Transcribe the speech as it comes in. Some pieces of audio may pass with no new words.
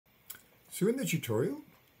So in the tutorial,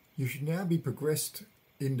 you should now be progressed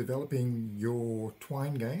in developing your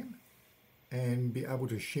Twine game and be able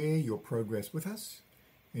to share your progress with us.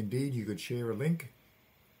 Indeed, you could share a link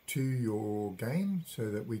to your game so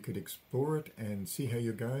that we could explore it and see how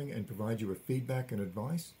you're going and provide you with feedback and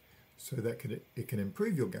advice so that it can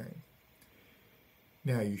improve your game.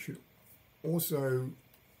 Now, you should also,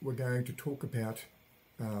 we're going to talk about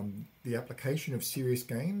the application of serious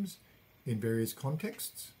games in various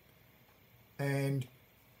contexts and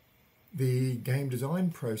the game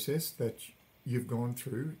design process that you've gone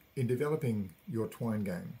through in developing your Twine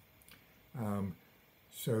game.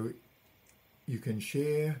 So you can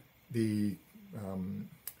share the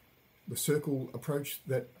circle approach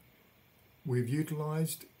that we've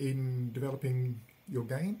utilized in developing your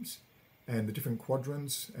games and the different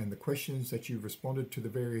quadrants and the questions that you've responded to the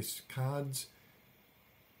various cards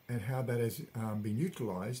and how that has been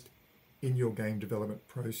utilized in your game development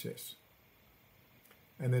process.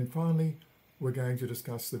 And then finally, we're going to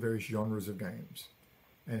discuss the various genres of games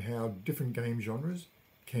and how different game genres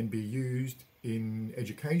can be used in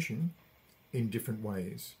education in different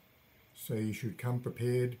ways. So you should come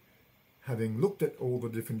prepared, having looked at all the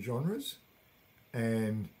different genres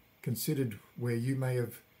and considered where you may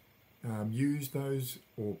have used those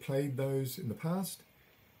or played those in the past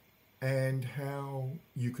and how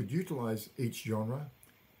you could utilize each genre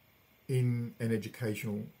in an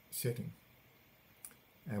educational setting.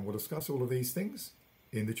 And we'll discuss all of these things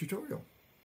in the tutorial.